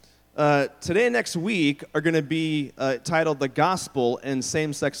Today and next week are going to be titled The Gospel and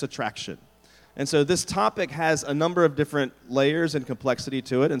Same-Sex Attraction. And so this topic has a number of different layers and complexity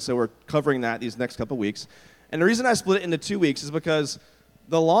to it, and so we're covering that these next couple weeks. And the reason I split it into 2 weeks is because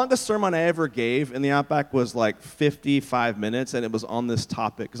the longest sermon I ever gave in the Outback was like 55 minutes, and it was on this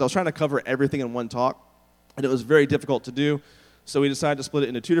topic, because I was trying to cover everything in one talk, and it was very difficult to do. So we decided to split it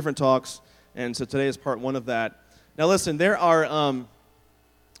into 2 different talks, and so today is part 1 of that. Now listen, there are,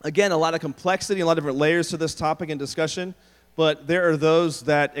 again, a lot of complexity, a lot of different layers to this topic and discussion, but there are those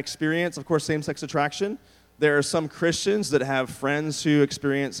that experience, of course, same-sex attraction. There are some Christians that have friends who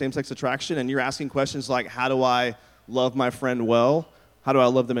experience same-sex attraction, and you're asking questions like, how do I love my friend well? How do I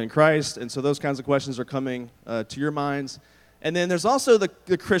love them in Christ? And so those kinds of questions are coming to your minds. And then there's also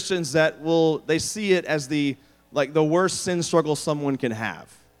the Christians that they see it as the worst sin struggle someone can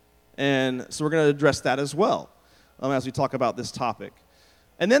have. And so we're going to address that as well as we talk about this topic.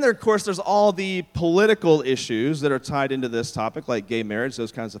 And then, of course, there's all the political issues that are tied into this topic, like gay marriage,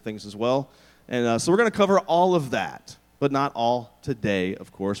 those kinds of things as well. And so we're going to cover all of that, but not all today,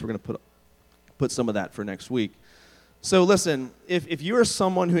 of course. We're going to put some of that for next week. So listen, if you are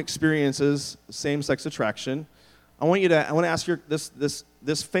someone who experiences same-sex attraction, I want to ask you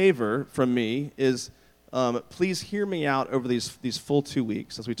this favor from me is please hear me out over these full 2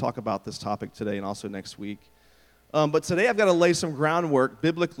 weeks as we talk about this topic today and also next week. But today I've got to lay some groundwork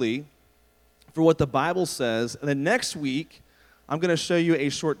biblically for what the Bible says. And then next week, I'm going to show you a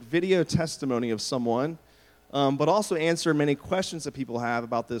short video testimony of someone, but also answer many questions that people have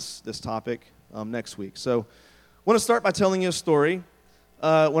about this topic next week. So I want to start by telling you a story.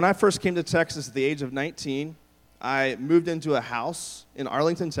 When I first came to Texas at the age of 19, I moved into a house in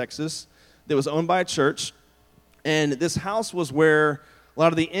Arlington, Texas, that was owned by a church. And this house was where a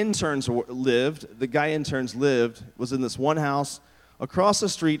lot of the interns lived. The guy interns lived was in this one house across the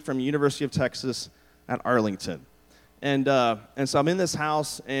street from University of Texas at Arlington. And so I'm in this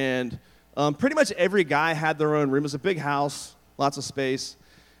house, and pretty much every guy had their own room. It was a big house, lots of space.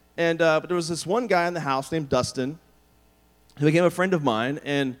 And but there was this one guy in the house named Dustin who became a friend of mine.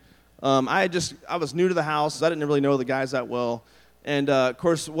 And I was new to the house. I didn't really know the guys that well. And, of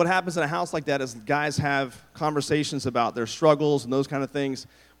course, what happens in a house like that is guys have conversations about their struggles and those kind of things.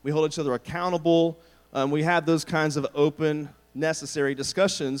 We hold each other accountable. We have those kinds of open, necessary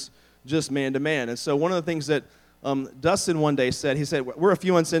discussions just man to man. And so one of the things that Dustin one day said, he said, we're a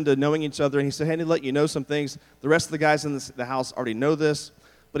few months into knowing each other, and he said, hey, I need to let you know some things. The rest of the guys in the house already know this.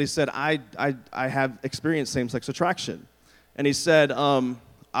 But he said, I have experienced same-sex attraction. And he said,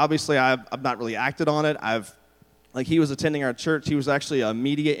 obviously, I've not really acted on it. He was attending our church. He was actually a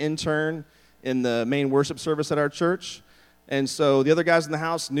media intern in the main worship service at our church. And so the other guys in the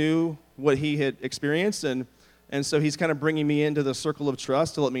house knew what he had experienced. And so he's kind of bringing me into the circle of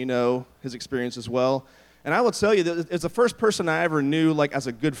trust to let me know his experience as well. And I will tell you that it's the first person I ever knew, as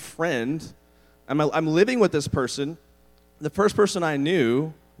a good friend. I'm living with this person. The first person I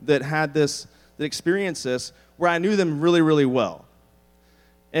knew that experienced this, where I knew them really, really well.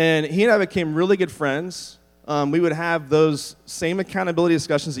 And he and I became really good friends. We would have those same accountability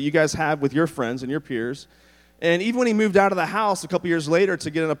discussions that you guys have with your friends and your peers. And even when he moved out of the house a couple years later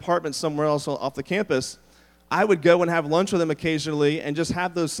to get an apartment somewhere else off the campus, I would go and have lunch with him occasionally and just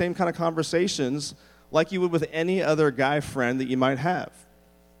have those same kind of conversations like you would with any other guy friend that you might have.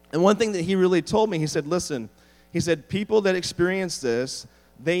 And one thing that he really told me, he said, listen, he said, people that experience this,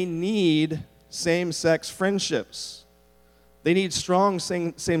 they need same-sex friendships. They need strong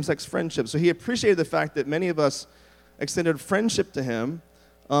same-sex friendships. So he appreciated the fact that many of us extended friendship to him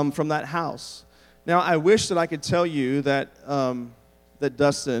from that house. Now, I wish that I could tell you that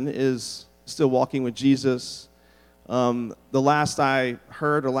Dustin is still walking with Jesus. The last I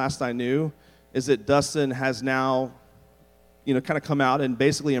heard or last I knew is that Dustin has now, kind of come out and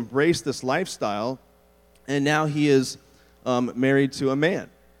basically embraced this lifestyle, and now he is married to a man.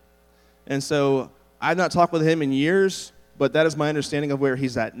 And so I've not talked with him in years, but that is my understanding of where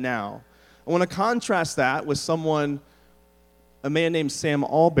he's at now. I want to contrast that with a man named Sam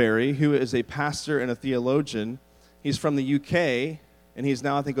Alberry, who is a pastor and a theologian. He's from the UK, and he's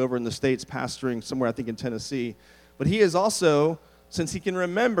now, I think, over in the States pastoring somewhere, I think, in Tennessee. But he is also, since he can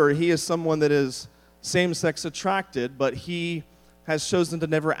remember, he is someone that is same-sex attracted, but he has chosen to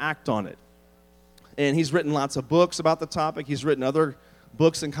never act on it. And he's written lots of books about the topic. He's written other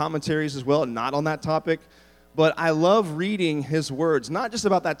books and commentaries as well, not on that topic. But I love reading his words, not just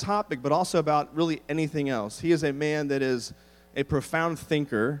about that topic, but also about really anything else. He is a man that is a profound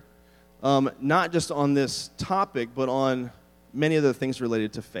thinker, not just on this topic, but on many of the things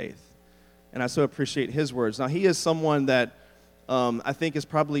related to faith. And I so appreciate his words. Now, he is someone that I think is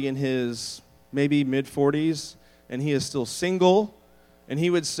probably in his maybe mid-40s, and he is still single. And he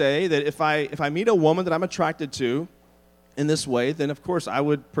would say that if I meet a woman that I'm attracted to in this way, then of course I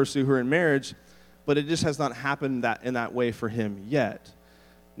would pursue her in marriage, but it just has not happened in that way for him yet.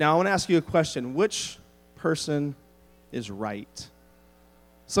 Now I want to ask you a question. Which person is right?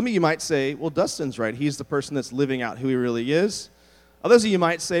 Some of you might say, well, Dustin's right. He's the person that's living out who he really is. Others of you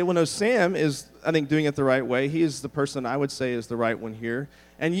might say, well, no, Sam is, I think, doing it the right way. He is the person I would say is the right one here.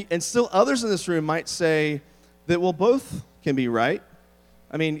 And still others in this room might say that, well, both can be right.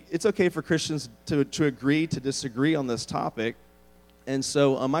 I mean, it's okay for Christians to agree to disagree on this topic. And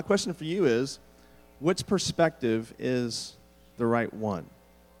so my question for you is, which perspective is the right one?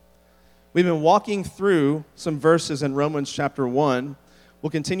 We've been walking through some verses in Romans chapter 1. We'll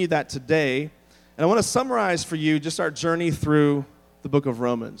continue that today. And I want to summarize for you just our journey through the book of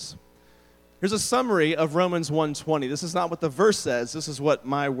Romans. Here's a summary of Romans 1:20. This is not what the verse says. This is what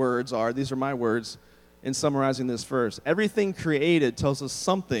my words are. These are my words in summarizing this verse. Everything created tells us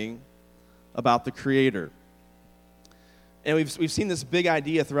something about the Creator. And we've seen this big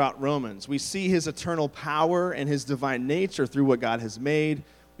idea throughout Romans. We see his eternal power and his divine nature through what God has made.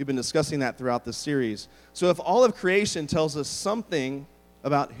 We've been discussing that throughout the series. So if all of creation tells us something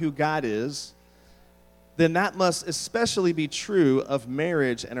about who God is, then that must especially be true of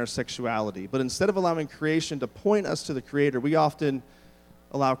marriage and our sexuality. But instead of allowing creation to point us to the Creator, we often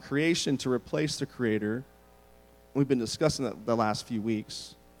allow creation to replace the Creator. We've been discussing that the last few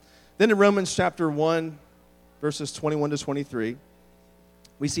weeks. Then in Romans chapter 1, verses 21 to 23,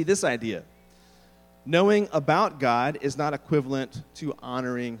 we see this idea. Knowing about God is not equivalent to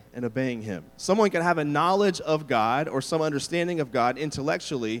honoring and obeying him. Someone can have a knowledge of God or some understanding of God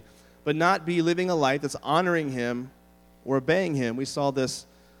intellectually, but not be living a life that's honoring him or obeying him. We saw this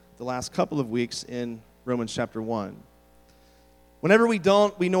the last couple of weeks in Romans chapter 1. Whenever we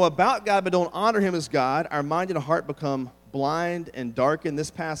know about God but don't honor him as God, our mind and heart become blind and darkened.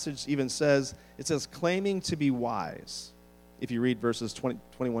 This passage even says, claiming to be wise. If you read verses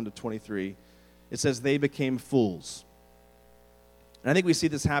 21 to 23, it says they became fools. And I think we see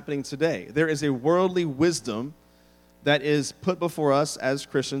this happening today. There is a worldly wisdom that is put before us as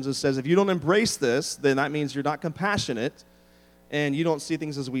Christians. It says if you don't embrace this, then that means you're not compassionate and you don't see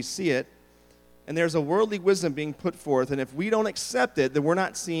things as we see it. And there's a worldly wisdom being put forth, and if we don't accept it, then we're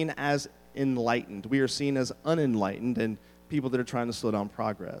not seen as enlightened. We are seen as unenlightened and people that are trying to slow down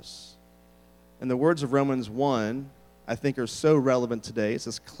progress. And the words of Romans 1, I think, are so relevant today. It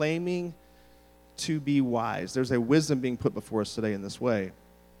says, claiming to be wise. There's a wisdom being put before us today in this way.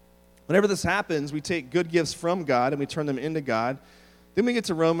 Whenever this happens, we take good gifts from God and we turn them into God. Then we get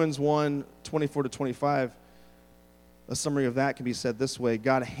to Romans 1, 24 to 25. A summary of that can be said this way.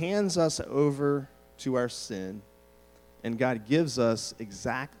 God hands us over to our sin, and God gives us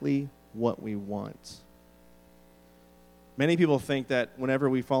exactly what we want. Many people think that whenever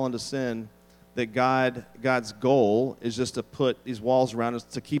we fall into sin, that God's goal is just to put these walls around us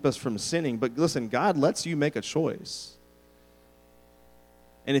to keep us from sinning. But listen, God lets you make a choice.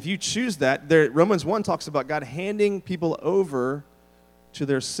 And if you choose that, Romans 1 talks about God handing people over to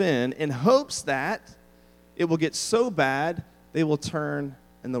their sin in hopes that it will get so bad, they will turn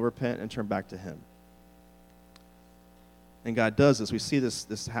and they'll repent and turn back to him. And God does this. We see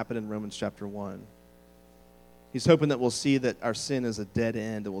this happen in Romans chapter 1. He's hoping that we'll see that our sin is a dead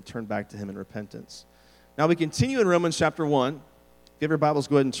end and we'll turn back to him in repentance. Now we continue in Romans chapter 1. If you have your Bibles,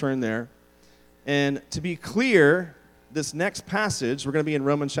 go ahead and turn there. And to be clear, this next passage, we're going to be in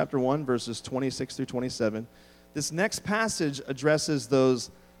Romans chapter 1, verses 26 through 27. This next passage addresses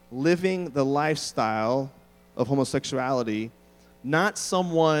those living the lifestyle of homosexuality, not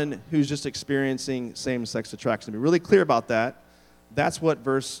someone who's just experiencing same-sex attraction. To be really clear about that, that's what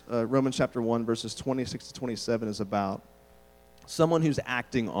Romans chapter 1, verses 26 to 27 is about. Someone who's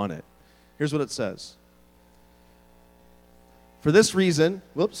acting on it. Here's what it says. For this reason,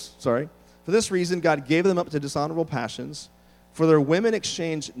 God gave them up to dishonorable passions, for their women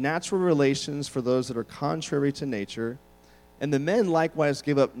exchanged natural relations for those that are contrary to nature, and the men likewise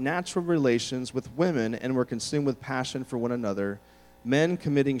gave up natural relations with women and were consumed with passion for one another, men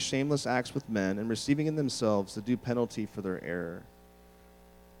committing shameless acts with men and receiving in themselves the due penalty for their error.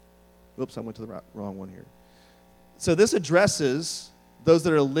 Whoops, I went to the wrong one here. So this addresses those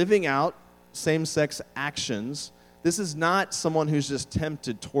that are living out same-sex actions. This is not someone who's just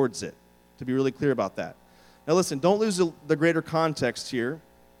tempted towards it, to be really clear about that. Now listen, don't lose the greater context here.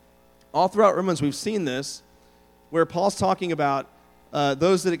 All throughout Romans, we've seen this, where Paul's talking about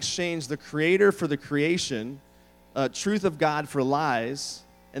those that exchange the Creator for the creation, truth of God for lies,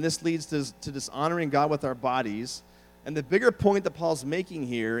 and this leads to dishonoring God with our bodies. And the bigger point that Paul's making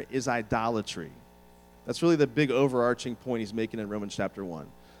here is idolatry. That's really the big overarching point he's making in Romans chapter 1.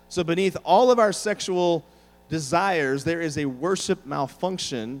 So beneath all of our sexual desires, there is a worship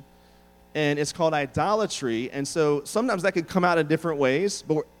malfunction, and it's called idolatry. And so sometimes that can come out in different ways,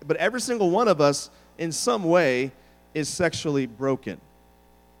 but every single one of us in some way is sexually broken.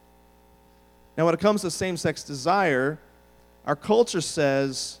 Now, when it comes to same-sex desire, our culture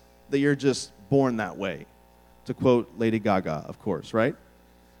says that you're just born that way, to quote Lady Gaga, of course, right?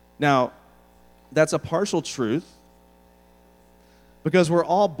 Now, that's a partial truth, because we're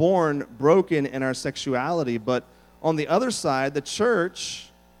all born broken in our sexuality, but on the other side, the church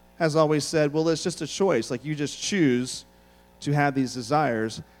has always said, well, it's just a choice, like you just choose to have these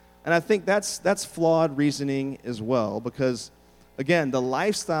desires. And I think that's flawed reasoning as well, because, again, the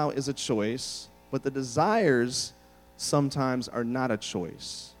lifestyle is a choice, but the desires sometimes are not a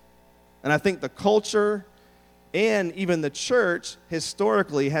choice. And I think the culture and even the church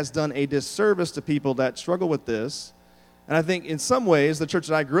historically has done a disservice to people that struggle with this. And I think in some ways, the church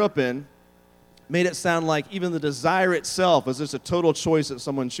that I grew up in made it sound like even the desire itself is just a total choice that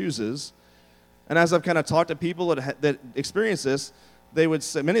someone chooses. And as I've kind of talked to people that experience this, they would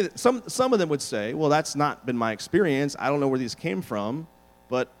say, some of them would say, well, that's not been my experience. I don't know where these came from,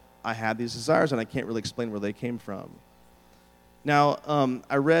 but I had these desires, and I can't really explain where they came from. Now,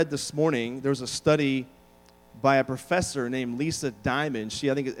 I read this morning, there was a study by a professor named Lisa Diamond.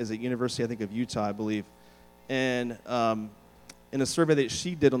 She, I think, is at University, of Utah, I believe. And in a survey that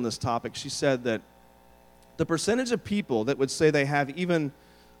she did on this topic, she said that the percentage of people that would say they have even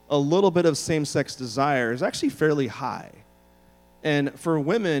a little bit of same-sex desire is actually fairly high. And for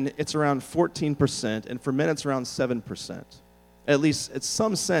women, it's around 14%, and for men, it's around 7%. At least, in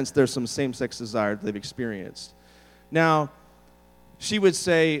some sense, there's some same-sex desire that they've experienced. Now, she would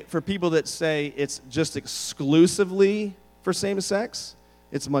say, for people that say it's just exclusively for same-sex,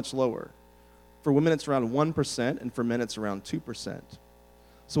 it's much lower. For women, it's around 1%, and for men, it's around 2%.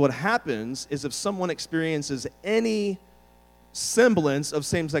 So what happens is if someone experiences any semblance of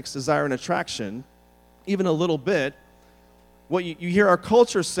same-sex desire and attraction, even a little bit, what you hear our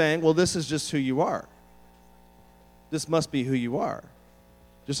culture saying, well, this is just who you are. This must be who you are.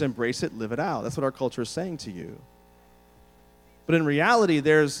 Just embrace it, live it out. That's what our culture is saying to you. But in reality,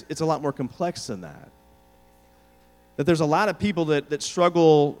 it's a lot more complex than that. That there's a lot of people that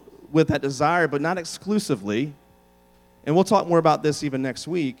struggle with that desire, but not exclusively. And we'll talk more about this even next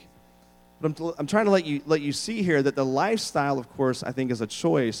week. But I'm trying to let you see here that the lifestyle, of course, I think is a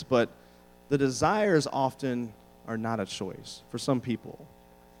choice, but the desires often are not a choice for some people.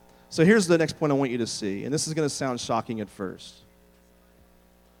 So here's the next point I want you to see, and this is going to sound shocking at first.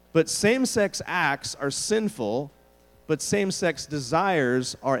 But same-sex acts are sinful, but same-sex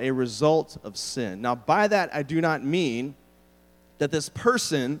desires are a result of sin. Now, by that, I do not mean that this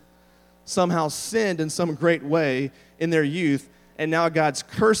person somehow sinned in some great way in their youth, and now God's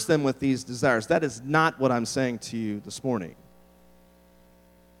cursed them with these desires. That is not what I'm saying to you this morning.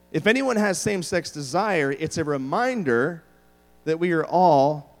 If anyone has same-sex desire, it's a reminder that we are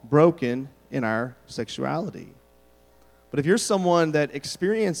all broken in our sexuality. But if you're someone that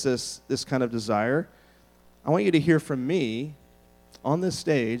experiences this kind of desire, I want you to hear from me on this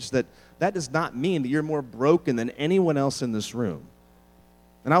stage that does not mean that you're more broken than anyone else in this room.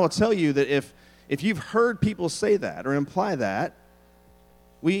 And I will tell you that if you've heard people say that or imply that,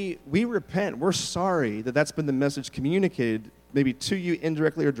 we repent. We're sorry that that's been the message communicated maybe to you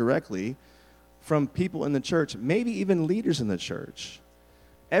indirectly or directly from people in the church, maybe even leaders in the church.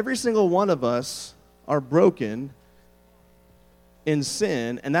 Every single one of us are broken in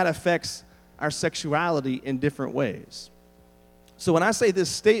sin, and that affects our sexuality in different ways. So when I say this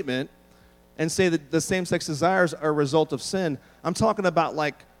statement and say that the same-sex desires are a result of sin, I'm talking about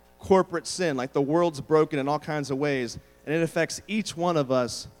like corporate sin, like the world's broken in all kinds of ways, and it affects each one of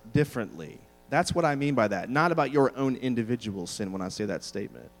us differently. That's what I mean by that, not about your own individual sin when I say that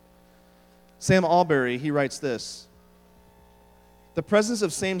statement. Sam Allberry, he writes this: the presence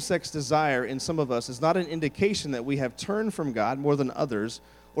of same-sex desire in some of us is not an indication that we have turned from God more than others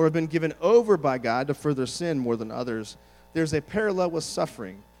or have been given over by God to further sin more than others. There's a parallel with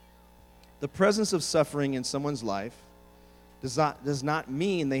suffering. The presence of suffering in someone's life does not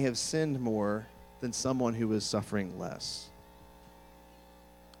mean they have sinned more than someone who is suffering less.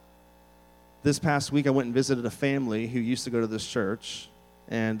 This past week, I went and visited a family who used to go to this church,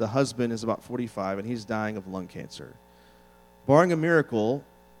 and the husband is about 45, and he's dying of lung cancer. Barring a miracle,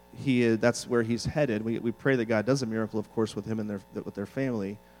 that's where he's headed. We pray that God does a miracle, of course, with him and with their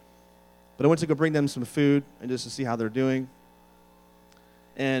family. But I went to go bring them some food and just to see how they're doing.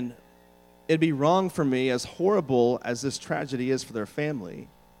 And it'd be wrong for me, as horrible as this tragedy is for their family,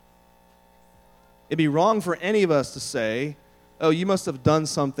 it'd be wrong for any of us to say, oh, you must have done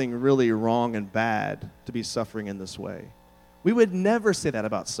something really wrong and bad to be suffering in this way. We would never say that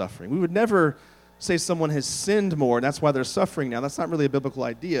about suffering. We would never say someone has sinned more and that's why they're suffering now. That's not really a biblical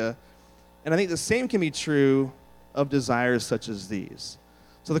idea. And I think the same can be true of desires such as these.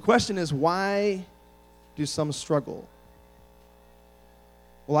 So the question is, why do some struggle?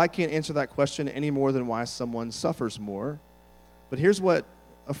 Well, I can't answer that question any more than why someone suffers more. But here's what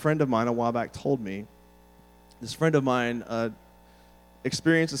a friend of mine a while back told me. This friend of mine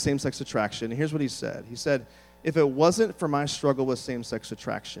experienced same-sex attraction. And here's what he said. He said, if it wasn't for my struggle with same-sex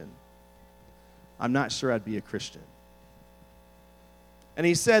attraction, I'm not sure I'd be a Christian. And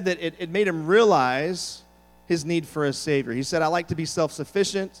he said that it made him realize his need for a Savior. He said, I like to be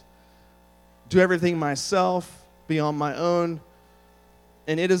self-sufficient, do everything myself, be on my own.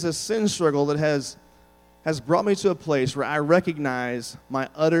 And it is a sin struggle that has brought me to a place where I recognize my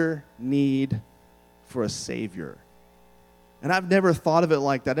utter need for a Savior. And I've never thought of it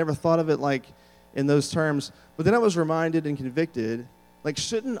like that, never thought of it like in those terms. But then I was reminded and convicted, like,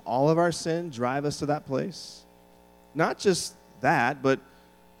 shouldn't all of our sin drive us to that place? Not just that, but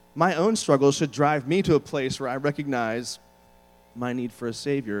my own struggle should drive me to a place where I recognize my need for a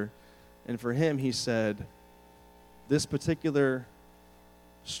Savior. And for him, he said, this particular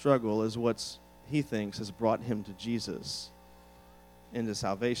struggle is what he thinks has brought him to Jesus, into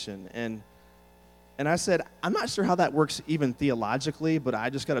salvation. And I said, I'm not sure how that works even theologically, but I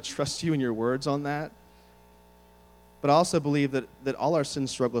just got to trust you and your words on that. But I also believe that all our sin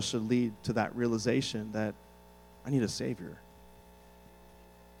struggles should lead to that realization that I need a Savior.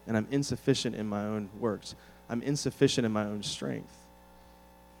 And I'm insufficient in my own works. I'm insufficient in my own strength.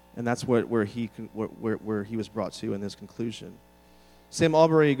 And that's where he was brought to in this conclusion. Sam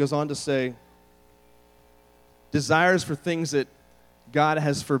Albury goes on to say, desires for things that God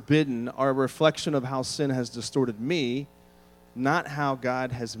has forbidden are a reflection of how sin has distorted me, not how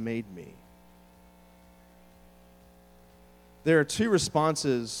God has made me. There are two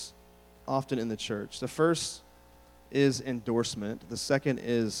responses often in the church. The first is endorsement. The second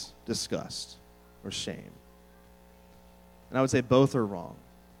is disgust or shame. And I would say both are wrong.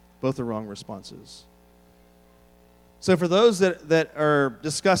 Both are wrong responses. So for those that are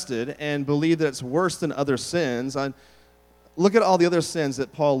disgusted and believe that it's worse than other sins, look at all the other sins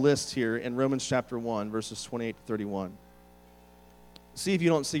that Paul lists here in Romans chapter 1, verses 28 to 31. See if you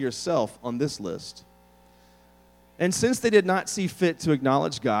don't see yourself on this list. And since they did not see fit to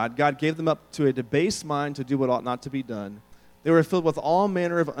acknowledge God, God gave them up to a debased mind to do what ought not to be done. They were filled with all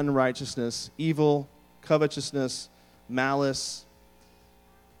manner of unrighteousness, evil, covetousness, malice.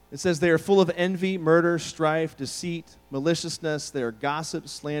 It says they are full of envy, murder, strife, deceit, maliciousness. They are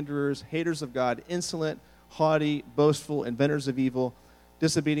gossips, slanderers, haters of God, insolent, haughty, boastful, inventors of evil,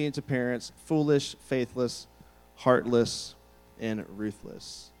 disobedient to parents, foolish, faithless, heartless, and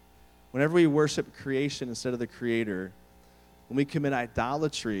ruthless. Whenever we worship creation instead of the Creator, when we commit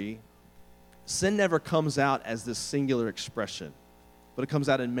idolatry, sin never comes out as this singular expression, but it comes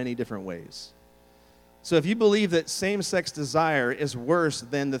out in many different ways. So if you believe that same-sex desire is worse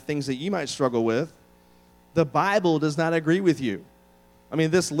than the things that you might struggle with, the Bible does not agree with you. I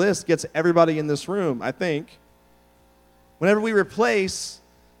mean, this list gets everybody in this room, I think. Whenever we replace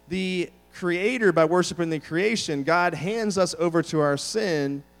the Creator by worshiping the creation, God hands us over to our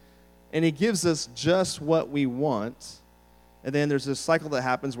sin, and He gives us just what we want. And then there's this cycle that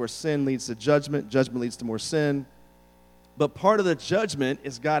happens where sin leads to judgment, judgment leads to more sin. But part of the judgment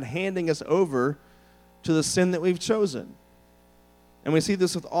is God handing us over to the sin that we've chosen. And we see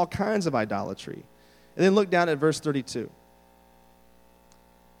this with all kinds of idolatry. And then look down at verse 32.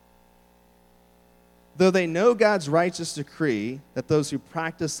 Though they know God's righteous decree that those who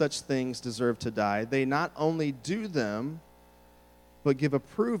practice such things deserve to die, they not only do them, but give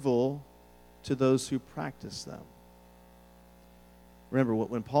approval to those who practice them. Remember,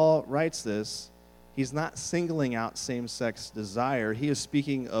 when Paul writes this, he's not singling out same-sex desire. He is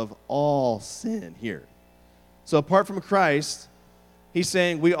speaking of all sin here. So apart from Christ, he's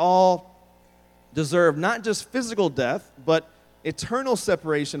saying we all deserve not just physical death, but eternal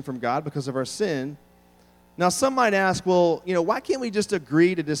separation from God because of our sin. Now, some might ask, well, why can't we just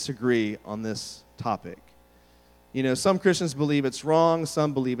agree to disagree on this topic? Some Christians believe it's wrong,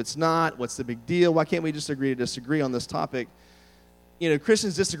 some believe it's not. What's the big deal? Why can't we just agree to disagree on this topic?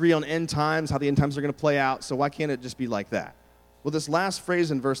 Christians disagree on end times, how the end times are going to play out, so why can't it just be like that? Well, this last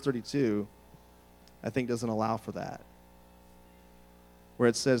phrase in verse 32, I think, doesn't allow for that, where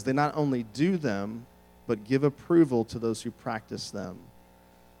it says, they not only do them, but give approval to those who practice them.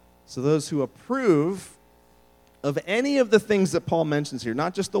 So those who approve of any of the things that Paul mentions here,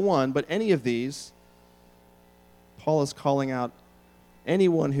 not just the one, but any of these, Paul is calling out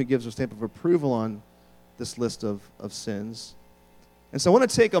anyone who gives a stamp of approval on this list of sins. And so I want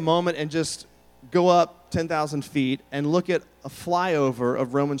to take a moment and just go up 10,000 feet and look at a flyover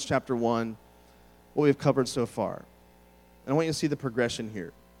of Romans chapter 1, what we've covered so far. And I want you to see the progression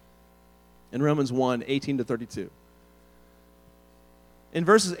here. In Romans 1, 18 to 32. In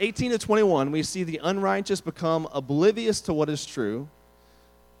verses 18 to 21, we see the unrighteous become oblivious to what is true.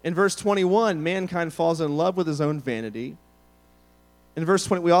 In verse 21, mankind falls in love with his own vanity. In verse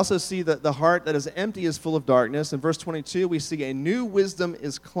 20, we also see that the heart that is empty is full of darkness. In verse 22, we see a new wisdom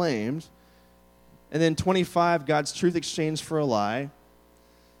is claimed. And then 25, God's truth exchanged for a lie.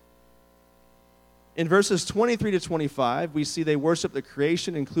 In verses 23 to 25, we see they worship the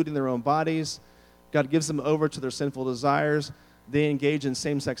creation, including their own bodies. God gives them over to their sinful desires. They engage in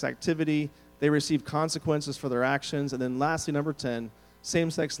same-sex activity. They receive consequences for their actions. And then lastly, number 10,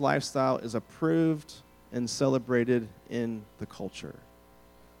 same-sex lifestyle is approved and celebrated in the culture.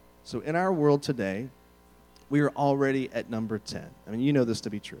 So in our world today, we are already at number 10. I mean, you know this to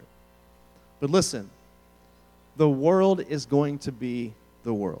be true. But listen, the world is going to be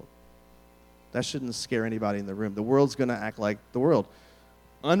the world. That shouldn't scare anybody in the room. The world's going to act like the world.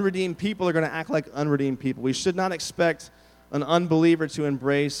 Unredeemed people are going to act like unredeemed people. We should not expect an unbeliever to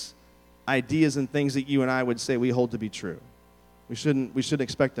embrace ideas and things that you and I would say we hold to be true. We shouldn't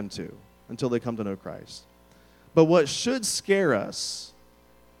expect them to until they come to know Christ. But what should scare us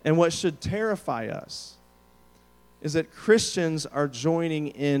and what should terrify us is that Christians are joining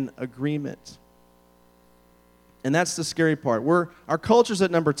in agreement. And that's the scary part. Our culture's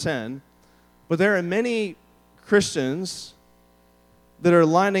at number 10, but there are many Christians that are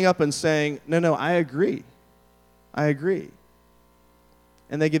lining up and saying, no, I agree. I agree.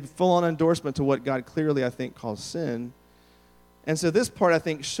 And they give full-on endorsement to what God clearly, I think, calls sin. And so this part, I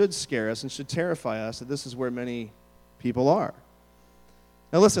think, should scare us and should terrify us that this is where many people are.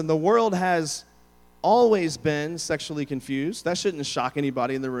 Now listen, the world has always been sexually confused. That shouldn't shock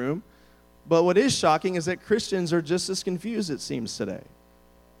anybody in the room. But what is shocking is that Christians are just as confused, it seems, today.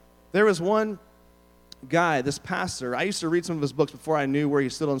 There was one guy, this pastor, I used to read some of his books before I knew where he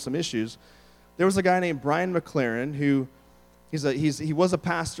stood on some issues. There was a guy named Brian McLaren who, he was a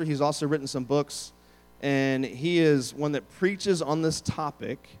pastor. He's also written some books. And he is one that preaches on this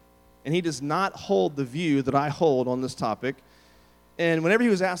topic. And he does not hold the view that I hold on this topic. And whenever he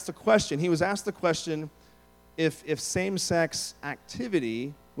was asked the question if same-sex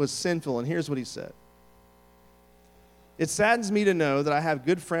activity was sinful. And here's what he said. It saddens me to know that I have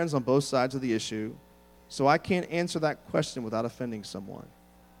good friends on both sides of the issue, so I can't answer that question without offending someone.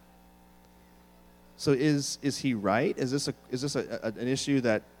 So is he right? Is this an issue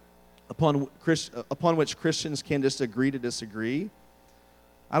that upon which Christians can just agree to disagree?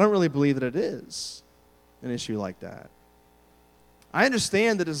 I don't really believe that it is an issue like that. I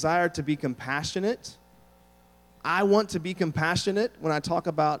understand the desire to be compassionate. I want to be compassionate when I talk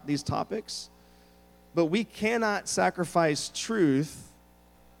about these topics, but we cannot sacrifice truth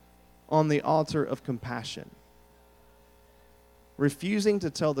on the altar of compassion. Refusing to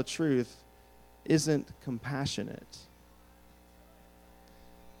tell the truth isn't compassionate.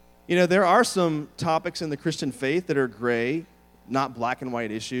 You know, there are some topics in the Christian faith that are gray, not black and white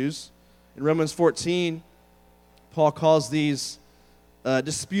issues. In Romans 14, Paul calls these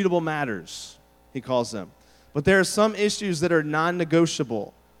disputable matters, he calls them. But there are some issues that are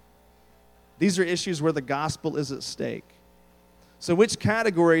non-negotiable. These are issues where the gospel is at stake. So which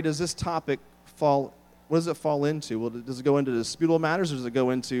category does this topic fall, what does it fall into? Well, does it go into disputable matters, or does it go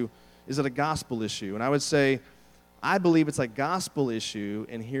into, is it a gospel issue? And I would say, I believe it's a gospel issue,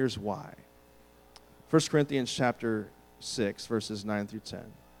 and here's why. 1 Corinthians chapter 6, verses 9 through 10.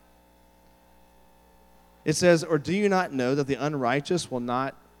 It says, or do you not know that the unrighteous will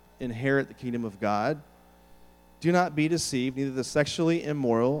not inherit the kingdom of God? Do not be deceived, neither the sexually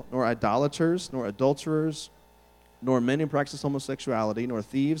immoral, nor idolaters, nor adulterers, nor men who practice homosexuality, nor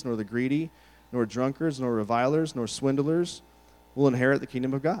thieves, nor the greedy, nor drunkards, nor revilers, nor swindlers will inherit the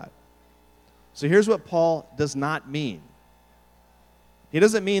kingdom of God. So here's what Paul does not mean. He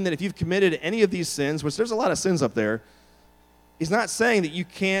doesn't mean that if you've committed any of these sins, which there's a lot of sins up there, he's not saying that you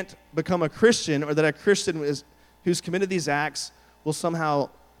can't become a Christian, or that a Christian who's committed these acts will somehow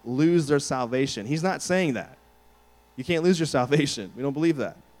lose their salvation. He's not saying that. You can't lose your salvation. We don't believe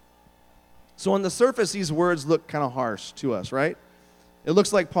that. So on the surface, these words look kind of harsh to us, right? It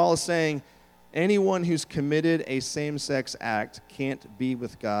looks like Paul is saying anyone who's committed a same-sex act can't be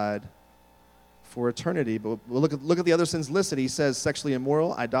with God for eternity. But we'll look at the other sins listed. He says sexually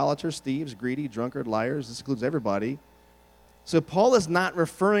immoral, idolaters, thieves, greedy, drunkard, liars. This includes everybody. So Paul is not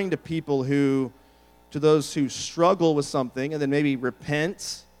referring to people to those who struggle with something and then maybe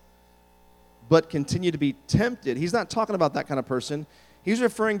repent but continue to be tempted. He's not talking about that kind of person. He's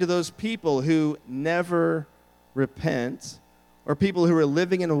referring to those people who never repent, or people who are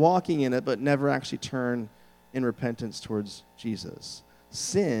living and walking in it but never actually turn in repentance towards Jesus.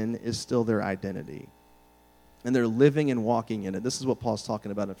 Sin is still their identity, and they're living and walking in it. This is what Paul's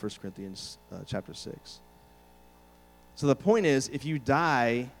talking about in 1 Corinthians chapter 6. So the point is, if you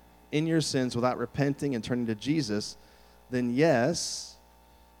die in your sins without repenting and turning to Jesus, then yes,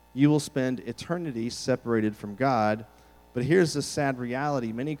 you will spend eternity separated from God. But here's the sad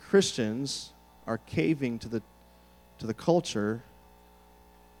reality. Many Christians are caving to the culture,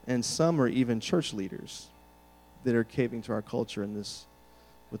 and some are even church leaders that are caving to our culture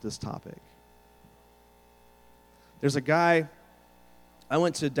with this topic. There's a guy, I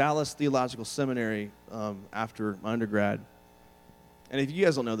went to Dallas Theological Seminary after my undergrad. And if you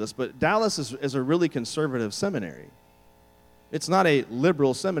guys don't know this, but Dallas is a really conservative seminary. It's not a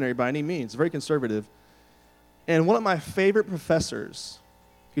liberal seminary by any means. It's very conservative. And one of my favorite professors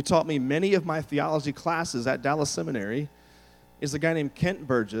who taught me many of my theology classes at Dallas Seminary is a guy named Kent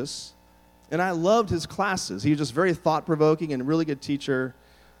Burgess. And I loved his classes. He was just very thought-provoking and a really good teacher.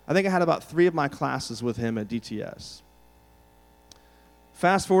 I think I had about 3 of my classes with him at DTS.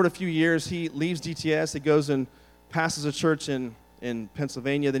 Fast forward a few years, he leaves DTS. He goes and pastors a church in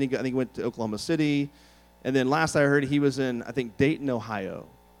Pennsylvania. Then I think he went to Oklahoma City. And then last I heard, he was in, I think, Dayton, Ohio,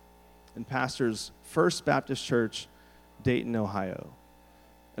 and pastors First Baptist Church, Dayton, Ohio.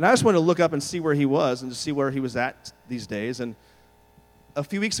 And I just wanted to look up and see where he was and to see where he was at these days. And a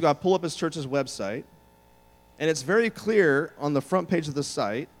few weeks ago, I pulled up his church's website, and it's very clear on the front page of the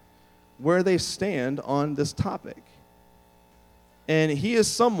site where they stand on this topic. And he is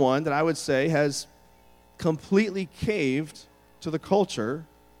someone that I would say has completely caved to the culture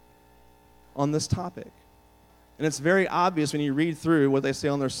on this topic. And it's very obvious when you read through what they say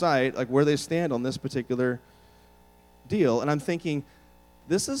on their site, like where they stand on this particular deal. And I'm thinking,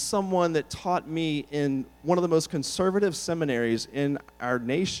 this is someone that taught me in one of the most conservative seminaries in our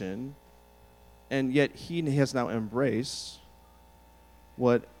nation, and yet he has now embraced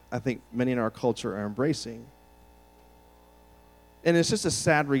what I think many in our culture are embracing. And it's just a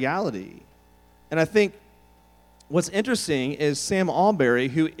sad reality. And I think what's interesting is Sam Alberry,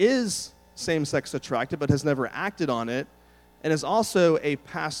 who is same-sex attracted but has never acted on it, and is also a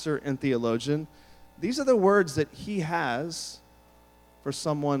pastor and theologian. These are the words that he has for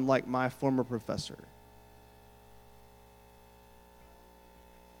someone like my former professor.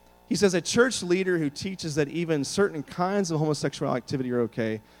 He says, a church leader who teaches that even certain kinds of homosexual activity are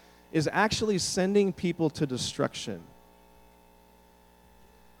okay is actually sending people to destruction.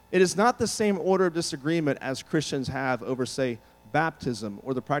 It is not the same order of disagreement as Christians have over, say, baptism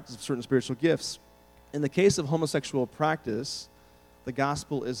or the practice of certain spiritual gifts. In the case of homosexual practice, the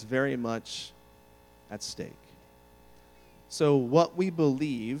gospel is very much at stake. So what we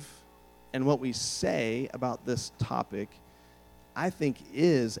believe and what we say about this topic, I think,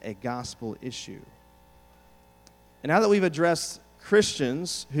 is a gospel issue. And now that we've addressed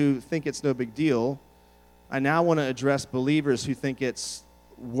Christians who think it's no big deal, I now want to address believers who think it's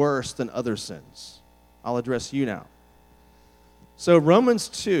worse than other sins. I'll address you now. So Romans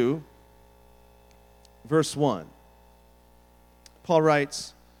 2, verse 1, Paul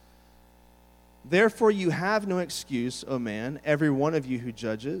writes, therefore you have no excuse, O man, every one of you who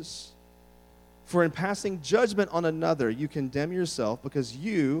judges. For in passing judgment on another, you condemn yourself, because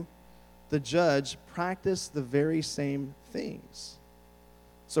you, the judge, practice the very same things.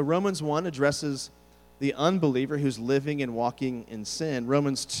 So Romans 1 addresses the unbeliever who's living and walking in sin.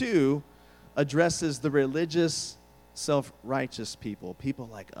 Romans 2 addresses the religious, self-righteous people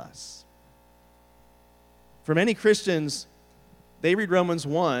like us. For many Christians, they read Romans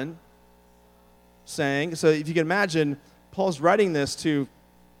 1 saying, so if you can imagine, Paul's writing this to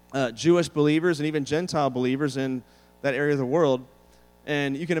Jewish believers and even Gentile believers in that area of the world.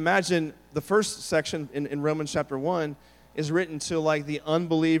 And you can imagine the first section in Romans chapter 1 is written to like the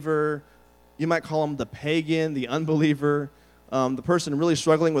unbeliever. You might call him the pagan, the unbeliever, the person really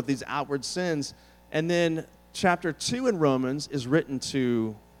struggling with these outward sins. And then chapter 2 in Romans is written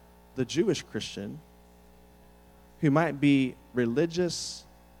to the Jewish Christian who might be religious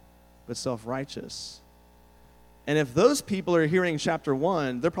but self-righteous. And if those people are hearing chapter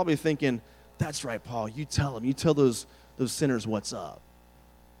 1, they're probably thinking, that's right, Paul, you tell them. You tell those sinners what's up.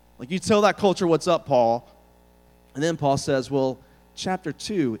 Like, you tell that culture what's up, Paul. And then Paul says, well, chapter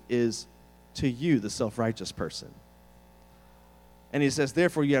 2 is to you, the self-righteous person. And he says,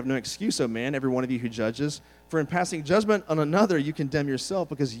 therefore, you have no excuse, O man, every one of you who judges. For in passing judgment on another, you condemn yourself,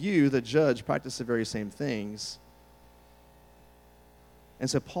 because you, the judge, practice the very same things. And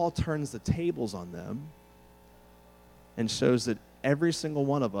so Paul turns the tables on them and shows that every single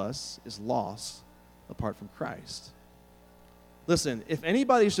one of us is lost apart from Christ. Listen, if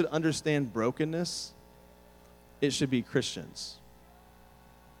anybody should understand brokenness, it should be Christians.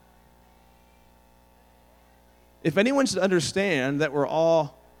 If anyone should understand that we're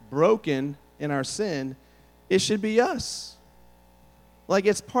all broken in our sin, it should be us. Like,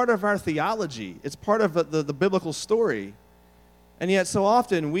 it's part of our theology. It's part of the biblical story. And yet so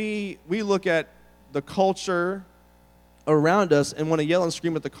often we look at the culture around us and want to yell and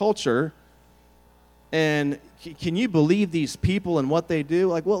scream at the culture. And can you believe these people and what they do?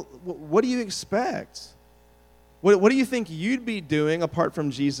 Like, well, what do you expect? What do you think you'd be doing apart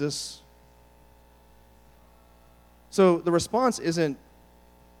from Jesus? So the response isn't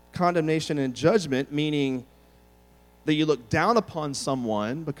condemnation and judgment, meaning that you look down upon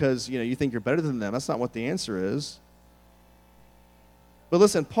someone because, you think you're better than them. That's not what the answer is. But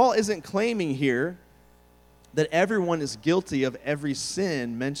listen, Paul isn't claiming here that everyone is guilty of every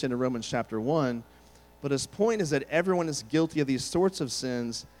sin mentioned in Romans chapter 1, but his point is that everyone is guilty of these sorts of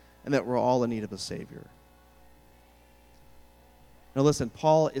sins and that we're all in need of a Savior. Now listen,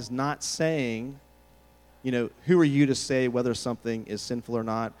 Paul is not saying, who are you to say whether something is sinful or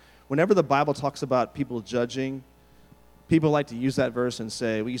not? Whenever the Bible talks about people judging, people like to use that verse and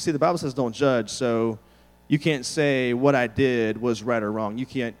say, well, you see, the Bible says don't judge, so you can't say what I did was right or wrong. You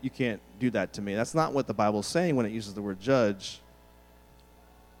can't do that to me. That's not what the Bible's saying when it uses the word judge.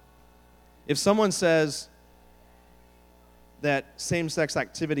 If someone says that same-sex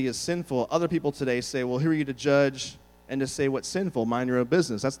activity is sinful, other people today say, well, who are you to judge and to say what's sinful? Mind your own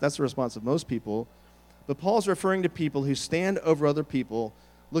business. That's the response of most people. But Paul's referring to people who stand over other people,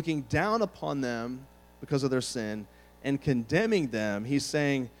 looking down upon them because of their sin and condemning them. He's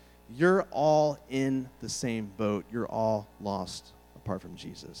saying, you're all in the same boat. You're all lost apart from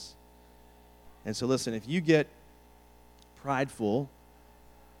Jesus. And so listen, if you get prideful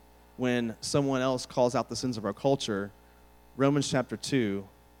when someone else calls out the sins of our culture, Romans chapter 2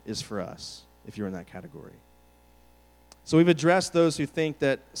 is for us, if you're in that category. So we've addressed those who think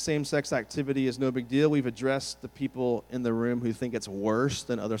that same-sex activity is no big deal. We've addressed the people in the room who think it's worse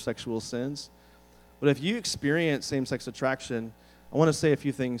than other sexual sins. But if you experience same-sex attraction, I want to say a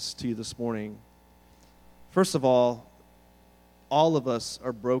few things to you this morning. First of all of us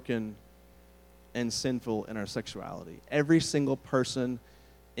are broken and sinful in our sexuality. Every single person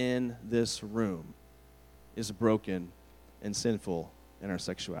in this room is broken and sinful in our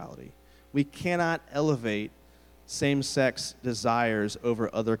sexuality. We cannot elevate same-sex desires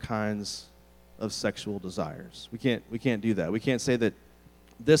over other kinds of sexual desires. We can't do that. We can't say that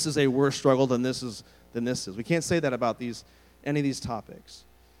this is a worse struggle than this is. We can't say that about any of these topics.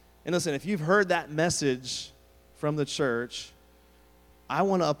 And listen, if you've heard that message from the church, I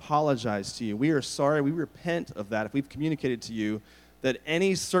want to apologize to you. We are sorry. We repent of that if we've communicated to you that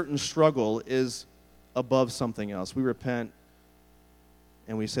any certain struggle is above something else. We repent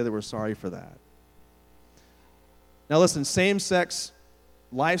and we say that we're sorry for that. Now listen, same-sex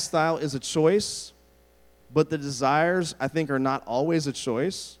lifestyle is a choice, but the desires, I think, are not always a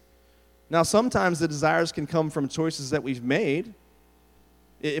choice. Now sometimes the desires can come from choices that we've made.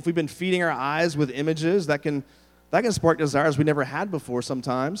 If we've been feeding our eyes with images, that can spark desires we never had before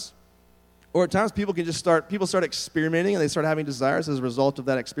sometimes. Or at times people start experimenting and they start having desires as a result of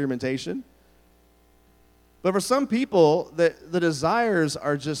that experimentation. But for some people, the desires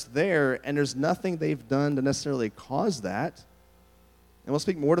are just there, and there's nothing they've done to necessarily cause that. And we'll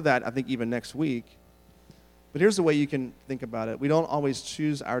speak more to that, I think, even next week. But here's the way you can think about it. We don't always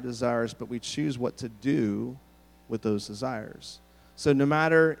choose our desires, but we choose what to do with those desires. So no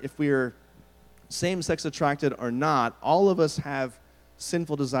matter if we are same-sex attracted or not, all of us have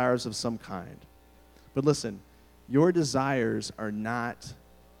sinful desires of some kind. But listen, your desires are not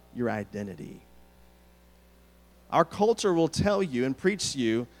your identity. Our culture will tell you and preach to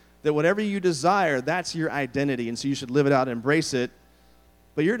you that whatever you desire, that's your identity, and so you should live it out and embrace it.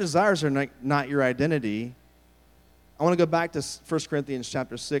 But your desires are not your identity. I want to go back to 1 Corinthians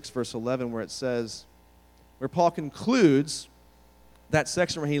chapter 6, verse 11, where Paul concludes that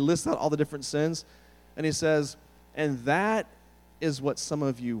section where he lists out all the different sins, and he says, and that is what some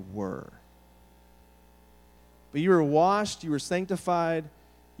of you were. But you were washed, you were sanctified,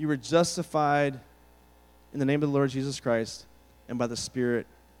 you were justified in the name of the Lord Jesus Christ and by the Spirit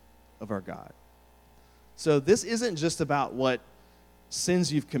of our God. So this isn't just about what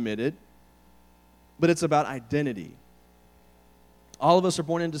sins you've committed. but it's about identity. All of us are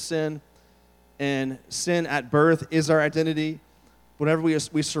born into sin, and sin at birth is our identity. Whenever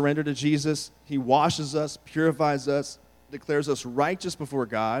we surrender to Jesus, he washes us, purifies us, declares us righteous before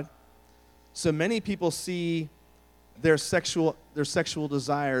God. So many people see their sexual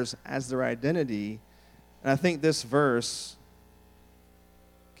desires as their identity. And I think this verse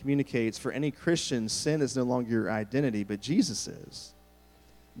communicates, for any Christian, sin is no longer your identity, but Jesus is.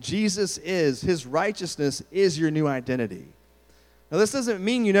 Jesus is. His righteousness is your new identity. Now, this doesn't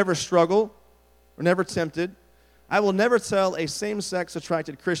mean you never struggle or never tempted. I will never tell a same-sex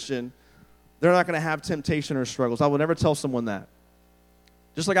attracted Christian they're not going to have temptation or struggles. I will never tell someone that.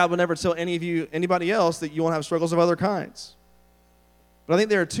 Just like I will never tell anybody else that you won't have struggles of other kinds. But I think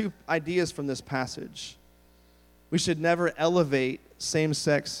there are two ideas from this passage. We should never elevate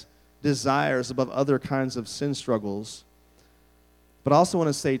same-sex desires above other kinds of sin struggles. But I also want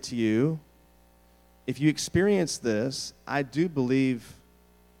to say to you, if you experience this, I do believe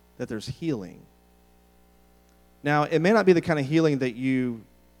that there's healing. Now, it may not be the kind of healing that you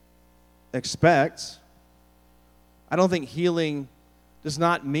expect. I don't think healing does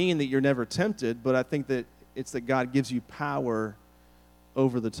not mean that you're never tempted, but I think that it's that God gives you power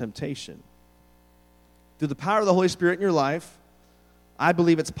over the temptation. Through the power of the Holy Spirit in your life, I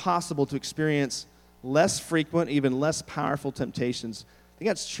believe it's possible to experience less frequent, even less powerful temptations. I think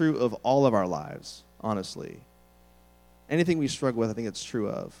that's true of all of our lives, honestly. Anything we struggle with, I think it's true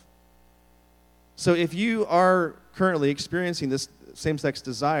of. So if you are currently experiencing this same-sex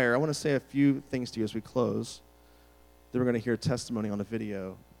desire, I want to say a few things to you as we close. Then we're going to hear testimony on a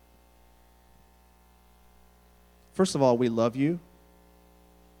video. First of all, we love you,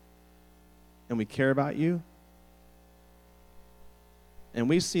 and we care about you. And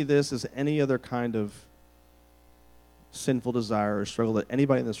we see this as any other kind of sinful desire or struggle that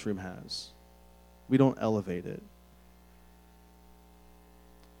anybody in this room has. We don't elevate it.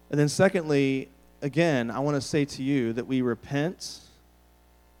 And then secondly, again, I want to say to you that we repent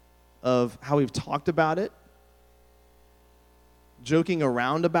of how we've talked about it, joking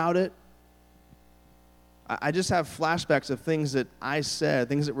around about it. I just have flashbacks of things that I said,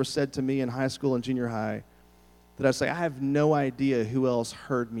 things that were said to me in high school and junior high, that I say, I have no idea who else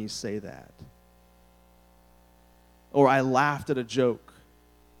heard me say that. Or I laughed at a joke.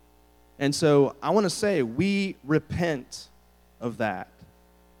 And so I want to say, we repent of that.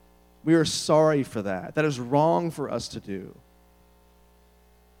 We are sorry for that. That is wrong for us to do.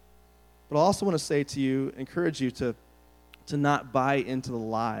 But I also want to say to you, encourage you to not buy into the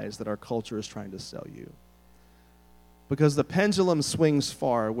lies that our culture is trying to sell you. Because the pendulum swings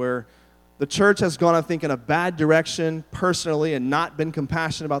far, where the church has gone, I think, in a bad direction personally and not been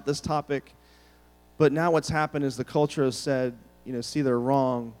compassionate about this topic. But now what's happened is the culture has said, see, they're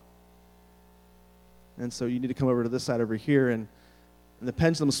wrong. And so you need to come over to this side over here. And the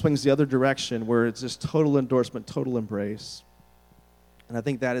pendulum swings the other direction where it's just total endorsement, total embrace. And I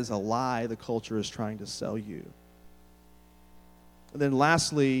think that is a lie the culture is trying to sell you. And then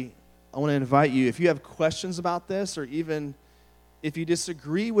lastly, I want to invite you, if you have questions about this, or even if you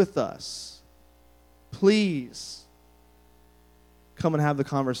disagree with us, please come and have the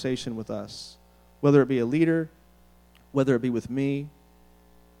conversation with us, whether it be a leader, whether it be with me.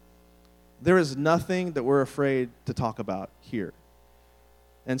 There is nothing that we're afraid to talk about here.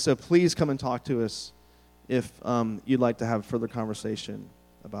 And so please come and talk to us if you'd like to have further conversation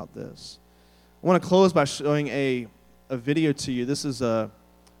about this. I want to close by showing a video to you. This is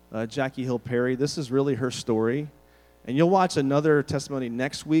Jackie Hill Perry. This is really her story. And you'll watch another testimony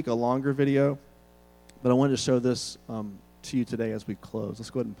next week, a longer video. But I wanted to show this to you today as we close.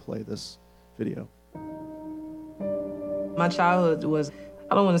 Let's go ahead and play this video. My childhood was,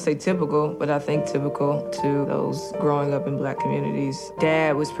 I don't want to say typical, but I think typical to those growing up in black communities.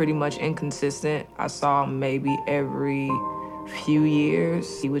 Dad was pretty much inconsistent. I saw him maybe every few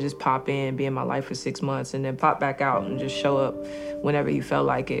years. He would just pop in, be in my life for 6 months, and then pop back out and just show up whenever he felt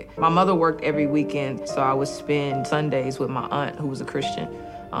like it. My mother worked every weekend, so I would spend Sundays with my aunt, who was a Christian.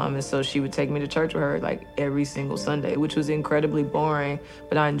 And so she would take me to church with her like every single Sunday, which was incredibly boring,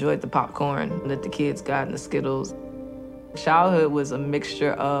 but I enjoyed the popcorn that the kids got and the Skittles. Childhood was a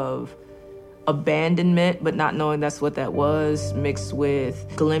mixture of abandonment, but not knowing that's what that was, mixed with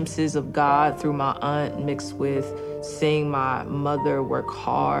glimpses of God through my aunt, mixed with seeing my mother work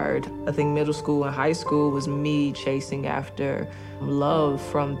hard. I think middle school and high school was me chasing after love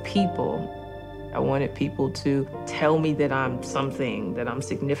from people. I wanted people to tell me that I'm something, that I'm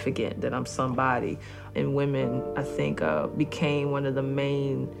significant, that I'm somebody. And women, I think, became one of the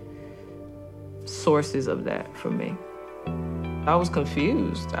main sources of that for me. I was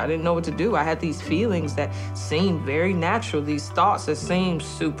confused. I didn't know what to do. I had these feelings that seemed very natural, these thoughts that seemed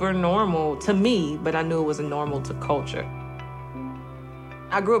super normal to me, but I knew it wasn't normal to culture.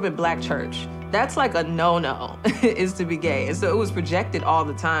 I grew up in black church. That's like a no-no, is to be gay. And so it was projected all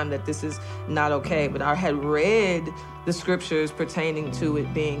the time that this is not okay. But I had read the scriptures pertaining to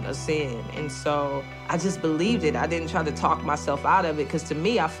it being a sin. And so I just believed it. I didn't try to talk myself out of it, because to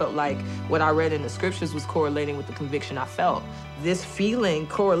me, I felt like what I read in the scriptures was correlating with the conviction I felt. This feeling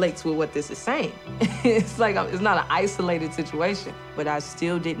correlates with what this is saying. It's like, it's not an isolated situation, but I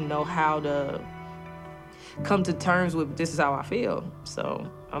still didn't know how to come to terms with, this is how I feel, so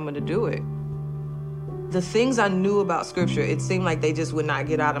I'm gonna do it. The things I knew about scripture, it seemed like they just would not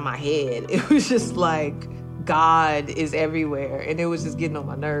get out of my head. It was just like, God is everywhere, and it was just getting on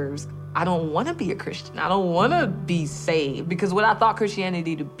my nerves. I don't want to be a Christian. I don't want to be saved, because what I thought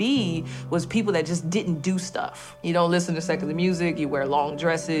Christianity to be was people that just didn't do stuff. You don't listen to secular music, you wear long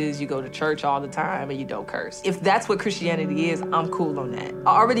dresses, you go to church all the time, and you don't curse. If that's what Christianity is, I'm cool on that.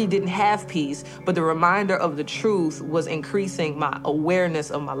 I already didn't have peace, but the reminder of the truth was increasing my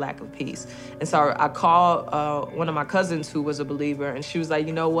awareness of my lack of peace. And so I called one of my cousins who was a believer, and she was like,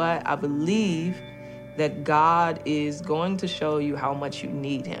 you know what? I believe that God is going to show you how much you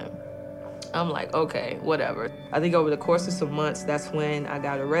need him. I'm like, okay, whatever. I think over the course of some months, that's when I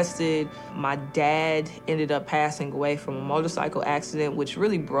got arrested. My dad ended up passing away from a motorcycle accident, which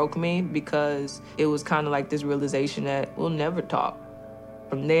really broke me, because it was kind of like this realization that we'll never talk.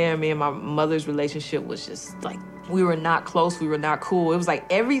 From there, me and my mother's relationship was just like, we were not close, we were not cool. It was like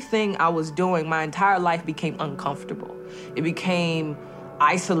everything I was doing, my entire life became uncomfortable. It became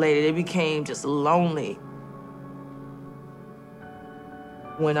isolated, it became just lonely.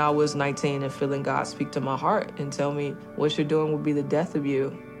 When I was 19 and feeling God speak to my heart and tell me, what you're doing will be the death of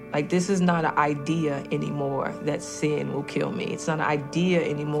you. Like, this is not an idea anymore that sin will kill me. It's not an idea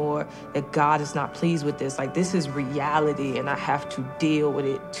anymore that God is not pleased with this. Like, this is reality, and I have to deal with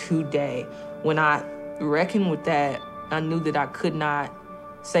it today. When I reckoned with that, I knew that I could not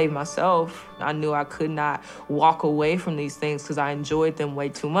save myself. I knew I could not walk away from these things because I enjoyed them way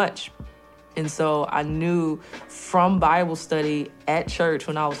too much. And so I knew from Bible study at church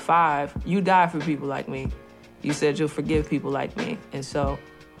when I was 5, you die for people like me. You said you'll forgive people like me. And so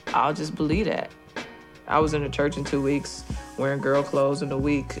I'll just believe that. I was in a church in 2 weeks, wearing girl clothes in a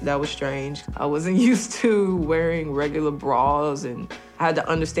week. That was strange. I wasn't used to wearing regular bras, and I had to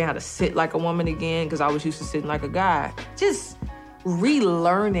understand how to sit like a woman again, because I was used to sitting like a guy. Just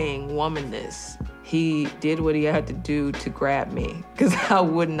relearning womanness. He did what he had to do to grab me, because I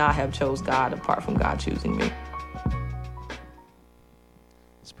would not have chose God apart from God choosing me.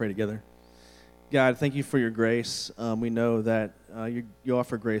 Let's pray together. God, thank you for your grace. We know that you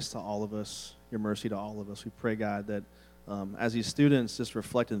offer grace to all of us, your mercy to all of us. We pray, God, that as these students just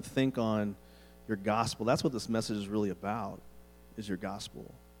reflect and think on your gospel, that's what this message is really about, is your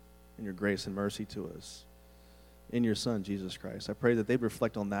gospel and your grace and mercy to us in your Son, Jesus Christ. I pray that they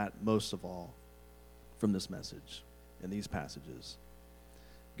reflect on that most of all from this message and these passages.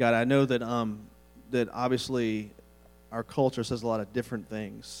 God, I know that that obviously our culture says a lot of different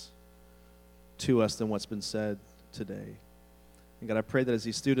things to us than what's been said today. And God, I pray that as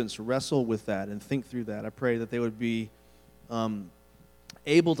these students wrestle with that and think through that, I pray that they would be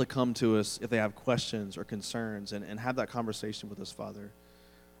able to come to us if they have questions or concerns and have that conversation with us, Father.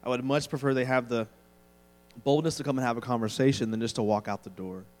 I would much prefer they have the boldness to come and have a conversation than just to walk out the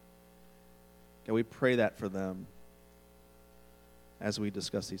door. God, we pray that for them as we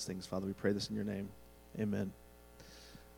discuss these things, Father. We pray this in your name. Amen.